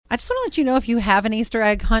I just want to let you know, if you have an Easter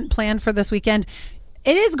egg hunt planned for this weekend,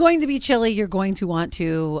 it is going to be chilly. You're going to want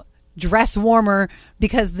to dress warmer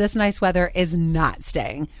because this nice weather is not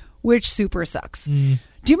staying, which super sucks. Do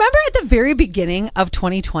you remember at the very beginning of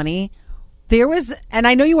 2020, there was, and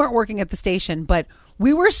I know you weren't working at the station, but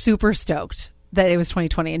we were super stoked that it was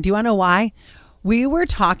 2020. And do you want to know why? We were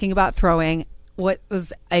talking about throwing what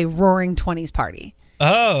was a Roaring 20s party.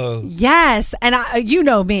 Oh. Yes. And you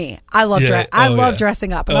know me. I love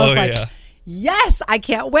dressing up. And I was like, yes, I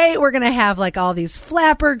can't wait. We're going to have like all these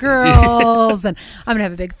flapper girls and I'm going to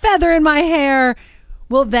have a big feather in my hair.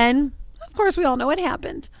 Well, then, of course, we all know what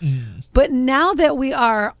happened. But now that we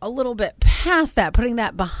are a little bit past that, putting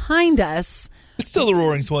that behind us. It's still the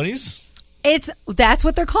Roaring 20s. That's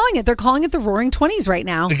what they're calling it. They're calling it the Roaring 20s right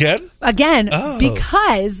now. Again,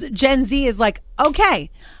 because Gen Z is like, okay,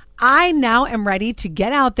 I now am ready to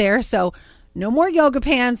get out there. So no more yoga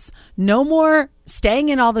pants, no more staying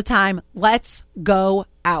in all the time. Let's go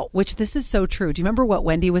out, which this is so true. Do you remember what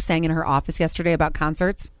Wendy was saying in her office yesterday about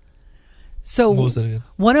concerts? So what was that again?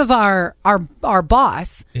 One of our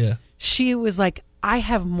boss, yeah, she was like, I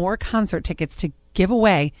have more concert tickets to give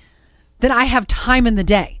away than I have time in the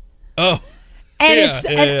day. Oh, and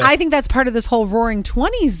I think that's part of this whole Roaring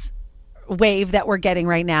 20s wave that we're getting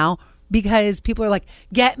right now, because people are like,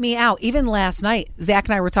 get me out. Even last night, Zach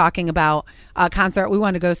and I were talking about a concert we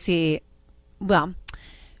want to go see. Well,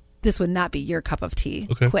 this would not be your cup of tea,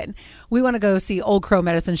 Quinn. We want to go see Old Crow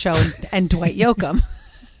Medicine Show and Dwight Yoakam.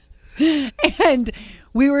 And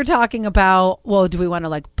we were talking about, well, do we want to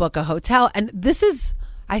like book a hotel? And this is,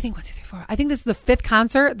 I think, 1, 2, 3, 4. I think this is the 5th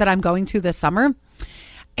concert that I'm going to this summer.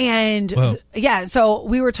 And so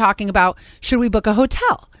we were talking about, should we book a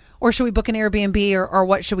hotel or should we book an Airbnb or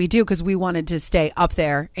what should we do? Because we wanted to stay up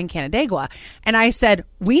there in Canandaigua. And I said,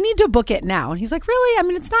 we need to book it now. And he's like, really? I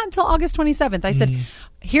mean, it's not until August 27th. I said,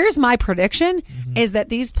 here's my prediction is that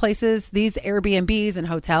these places, these Airbnbs and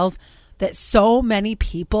hotels, that so many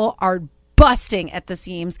people are busting at the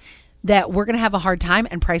seams that we're going to have a hard time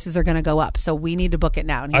and prices are going to go up. So we need to book it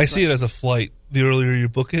now. And I see it as a flight. The earlier you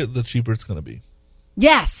book it, the cheaper it's going to be.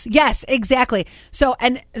 Yes, exactly. So,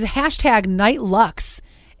 and the hashtag Night Lux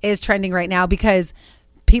is trending right now because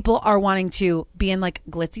people are wanting to be in like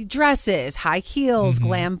glitzy dresses, high heels,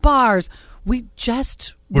 glam bars. We're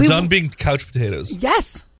done being couch potatoes. Yes.